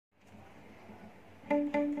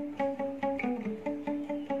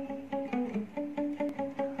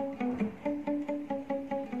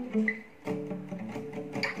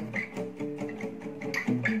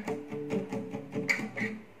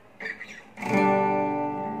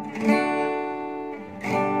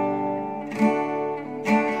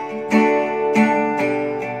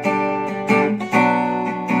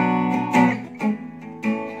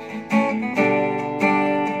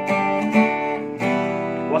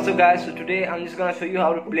What's up guys, so today I'm just gonna show you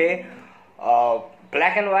how to play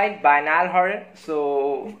Black and White by Niall Horan.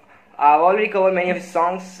 So I've already covered many of his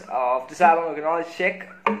songs of this album. You can always check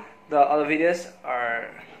the other videos, or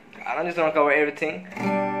I'm just gonna cover everything.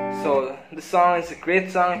 So this song is a great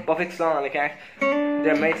song, perfect song, and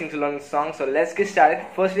there are many things to learn in the song. So let's get started.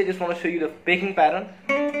 Firstly, I just want to show you the picking pattern.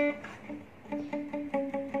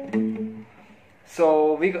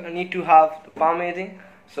 So we need to have the palm meeting.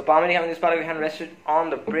 So palm meeting, having this part of your hand rested on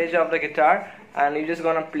the bridge of the guitar, and you're just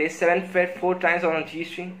gonna play 7th fret 4 times on the G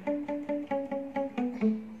string.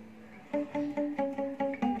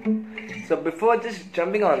 So before just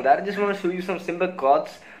jumping on that, I just want to show you some simple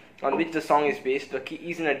chords on which the song is based. The key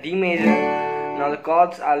is in a D major. Now the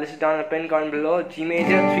chords are listed down in the pen card below. G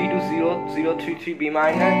major 320-033, B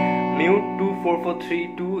minor, mute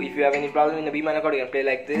 2-4-4-3-2. If you have any problem in the B minor chord, you can play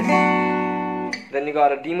like this. Then you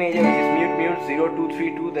got a D major, which is mute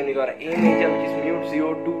 0-2-3-2. Then you got an A major, which is mute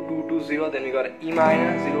 0-2-2-2-0. Then you got an E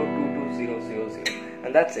minor 0-2-2-0-0-0,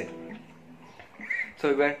 and that's it. So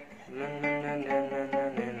we got.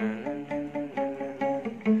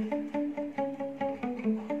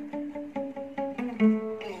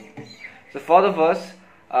 So for the verse,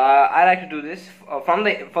 I like to do this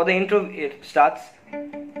for the intro. It starts.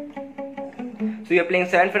 So you're playing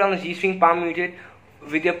 7th fret on the G string, palm muted,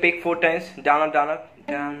 with your pick 4 times, down up, down up,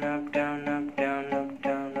 down up, down up, down up,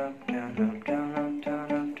 down up, down up, down up, down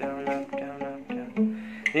up, down up, down up, down up.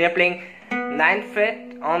 Then you're playing 9th fret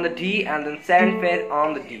on the D and then 7th fret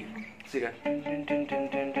on the D. So you got.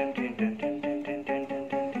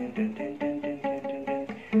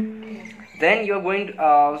 Then you're going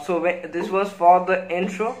to, this was for the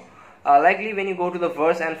intro. Likely when you go to the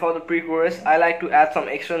verse and for the pre-chorus, I like to add some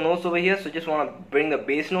extra notes over here. So just want to bring the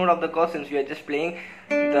bass note of the chord. Since we are just playing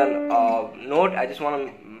the note, I just want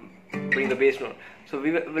to bring the bass note. So we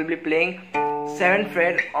will be playing 7th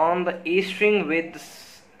fret on the A string with the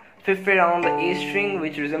 5th fret on the A string,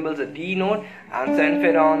 which resembles a D note, and 7th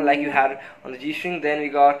fret on like you had on the G string. Then we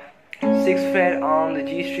got 6th fret on the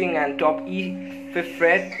G string and top E, 5th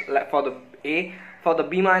fret for the A. For the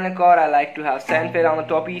B minor chord, I like to have 7th fret on the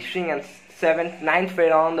top E string and 9th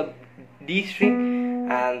fret on the D string,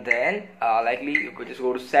 and then likely you could just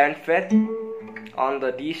go to 7th fret on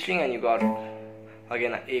the D string, and you got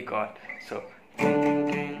again an A chord. So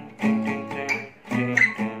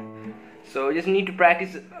you just need to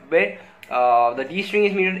practice a bit. The D string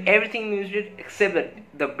is muted, everything muted except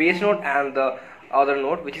the bass note and the other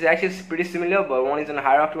note, which is actually pretty similar, but one is in a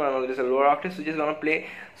higher octave and another is a lower octave. So just gonna play.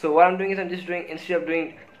 So what I'm doing is I'm just doing, instead of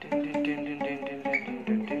doing,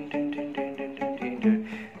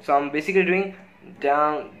 so I'm basically doing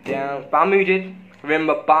down, down, palm muted.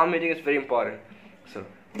 Remember, palm muting is very important. So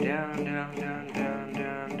down, down, down, down,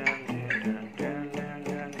 down, down, down, down, down,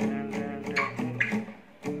 down, down, down.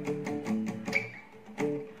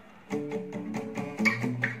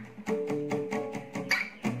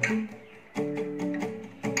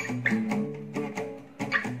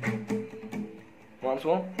 Once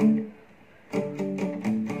more.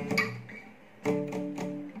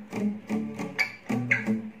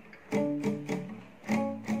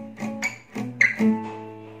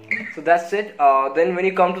 So that's it. Then when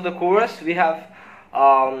you come to the chorus, we have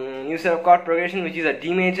new set of chord progression, which is a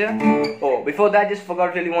D major. Oh, before that, just forgot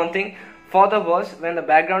to tell you one thing. For the verse, when the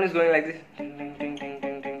background is going like this,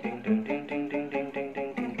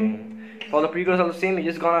 for the pre-chorus also same.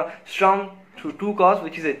 You're just gonna strum through 2 chords,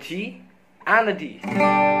 which is a G and the D. So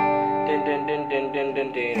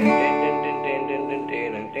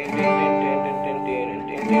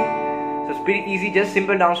it's pretty easy, just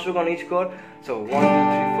simple downstroke on each chord. So 1 2 3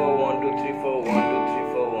 4, 1 2 3 4, 1 2 3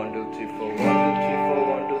 4, 1 2 3 4, 1 2 3 4,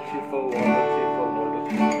 1 2 3 4, 1 2 3 4, 1 2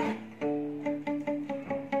 3 4.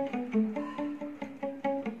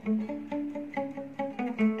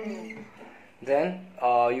 Then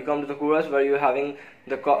you come to the chorus where you're having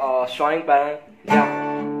the strumming pattern.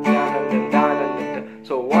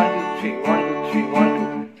 So 1 2 3, 1 2 3,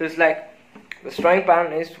 1 2. So it's like the strumming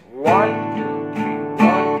pattern is 1 2 3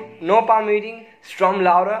 1. No palm muting, strum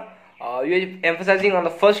louder. You're emphasizing on the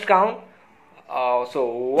first count. So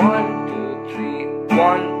 1 2 3,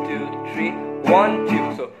 1 2 3, 1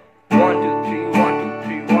 2. So 1 2 3, 1 2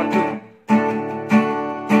 3, 1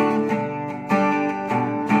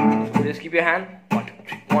 2. So just keep your hand. 1 2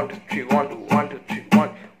 3, 1 2 3, 1 2, 1 2 3, 1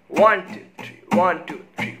 1 2 3, 1 2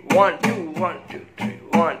 3, 1 2, 1 2 3,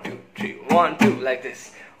 1 2 3, 1 2, like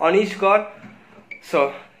this on each chord.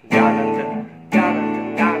 So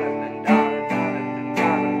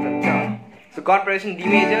so chord progression: D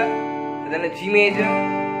major, then a G major,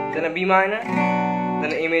 then a B minor,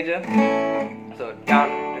 then an A major. So down,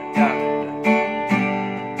 down, down.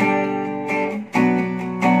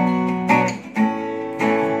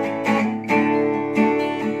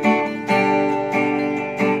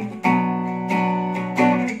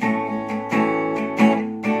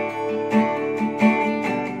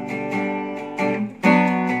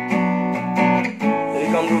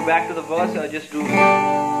 go back to the verse, just do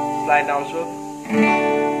slide downstroke.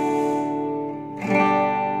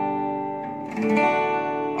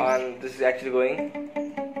 And this is actually going.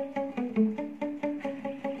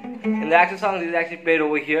 In the actual song, this is actually played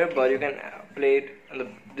over here, but you can play it on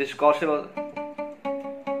this chord shape.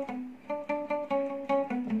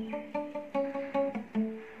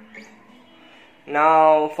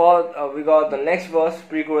 Now for we got the next verse,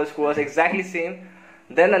 pre-chorus, chorus, exactly same.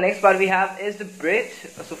 Then the next part we have is the bridge.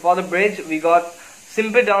 So for the bridge, we got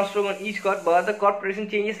simple downstroke on each chord, but the chord progression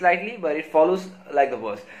changes slightly, but it follows like the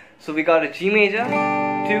verse. So we got a G major,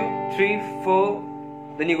 2, 3,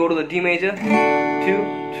 4. Then you go to the D major, 2,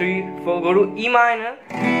 3, 4. Go to E minor,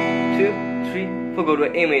 2, 3, 4. Go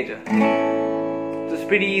to A major. So it's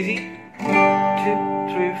pretty easy. 2,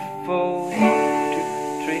 3, 4. 1,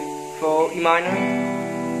 2, 3, 4. E minor.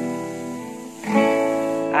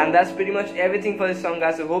 And that's pretty much everything for this song,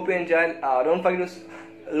 guys. So hope you enjoyed. Don't forget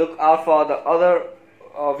to look out for the other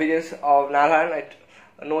videos of Niall Horan.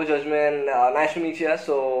 No judgment. Nice to meet you.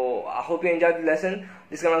 So I hope you enjoyed the lesson.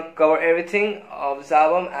 This is gonna cover everything of this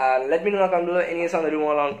album. And let me know down below any song that you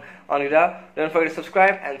want on guitar. Don't forget to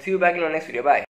subscribe and see you back in our next video. Bye.